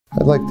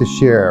I'd like to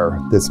share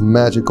this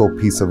magical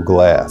piece of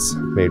glass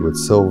made with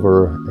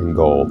silver and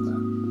gold.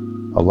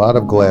 A lot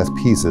of glass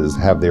pieces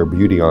have their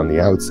beauty on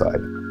the outside,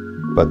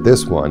 but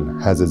this one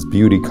has its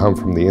beauty come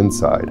from the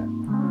inside.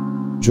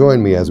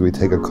 Join me as we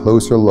take a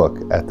closer look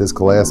at this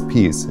glass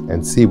piece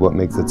and see what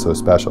makes it so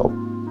special.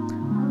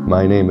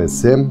 My name is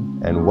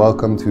Sim, and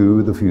welcome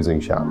to the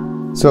fusing shop.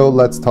 So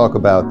let's talk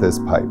about this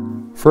pipe.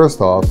 First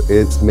off,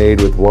 it's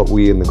made with what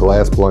we in the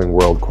glass blowing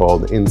world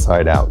call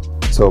inside out.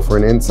 So for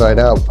an inside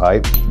out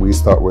pipe, we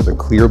start with a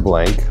clear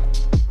blank.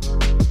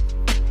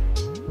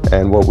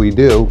 And what we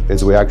do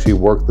is we actually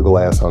work the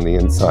glass on the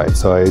inside.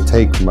 So I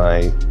take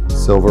my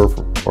silver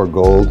or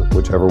gold,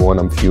 whichever one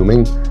I'm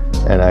fuming,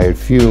 and I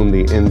fume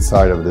the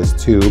inside of this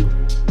tube.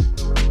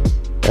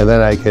 And then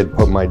I could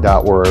put my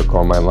dot work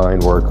or my line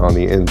work on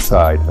the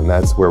inside, and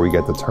that's where we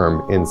get the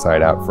term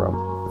inside out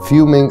from.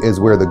 Fuming is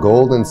where the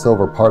gold and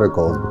silver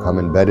particles become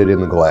embedded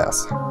in the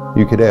glass.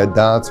 You could add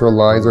dots or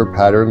lines or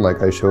pattern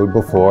like I showed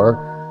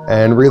before,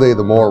 and really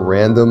the more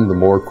random, the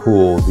more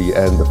cool the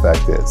end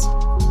effect is.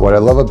 What I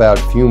love about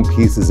fume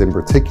pieces in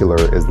particular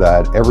is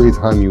that every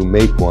time you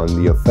make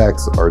one, the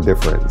effects are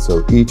different.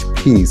 So each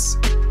piece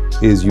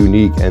is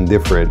unique and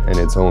different in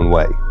its own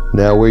way.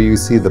 Now where you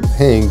see the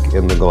pink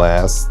in the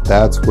glass,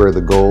 that's where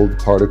the gold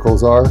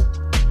particles are.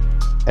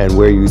 And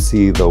where you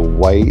see the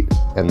white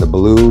and the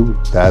blue,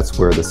 that's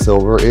where the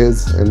silver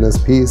is in this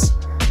piece.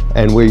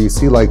 And where you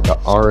see like the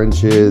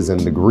oranges and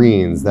the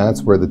greens,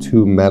 that's where the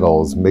two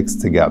metals mix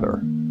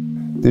together.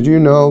 Did you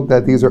know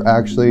that these are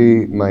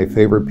actually my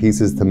favorite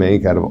pieces to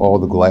make out of all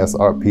the glass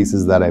art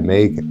pieces that I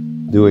make?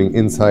 Doing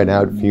inside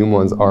out fume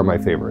ones are my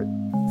favorite.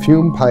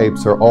 Fume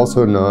pipes are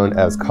also known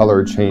as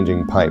color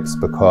changing pipes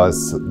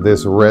because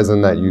this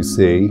resin that you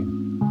see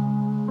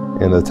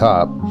in the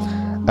top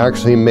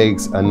actually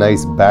makes a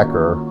nice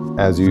backer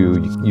as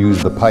you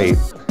use the pipe.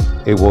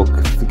 It will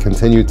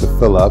continue to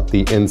fill up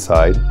the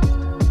inside,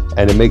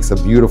 and it makes a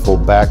beautiful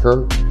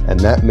backer, and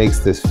that makes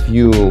this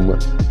fume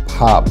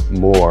pop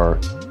more,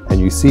 and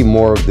you see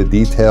more of the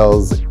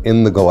details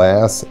in the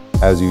glass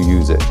as you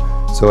use it.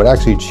 So it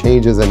actually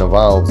changes and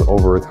evolves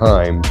over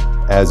time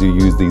as you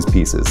use these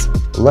pieces.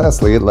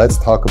 Lastly, let's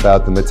talk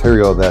about the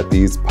material that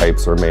these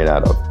pipes are made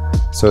out of.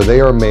 So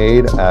they are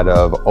made out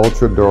of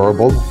ultra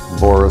durable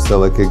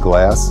borosilicate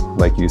glass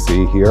like you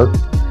see here.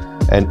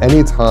 And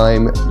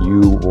anytime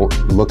you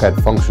look at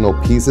functional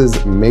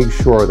pieces, make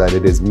sure that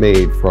it is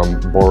made from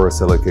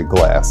borosilicate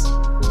glass,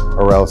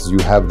 or else you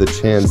have the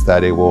chance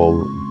that it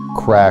will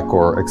crack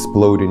or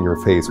explode in your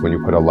face when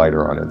you put a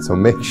lighter on it. So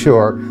make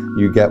sure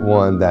you get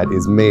one that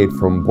is made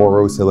from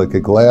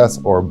borosilicate glass,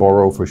 or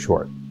boro for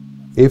short.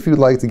 If you'd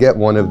like to get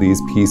one of these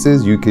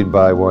pieces, you could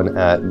buy one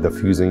at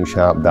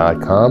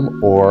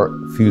thefusingshop.com or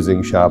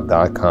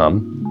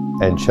fusingshop.com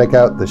and check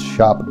out the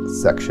shop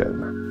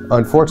section.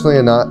 Unfortunately,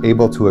 I'm not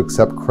able to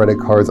accept credit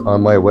cards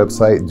on my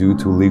website due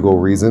to legal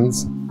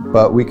reasons,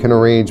 but we can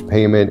arrange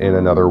payment in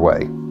another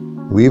way.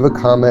 Leave a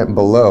comment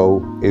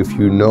below if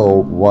you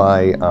know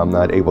why I'm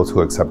not able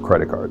to accept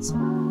credit cards.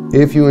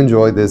 If you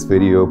enjoyed this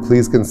video,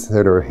 please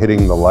consider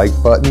hitting the like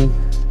button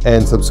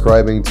and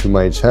subscribing to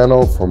my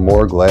channel for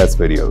more glass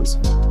videos.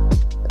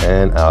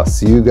 And I'll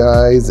see you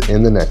guys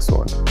in the next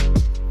one.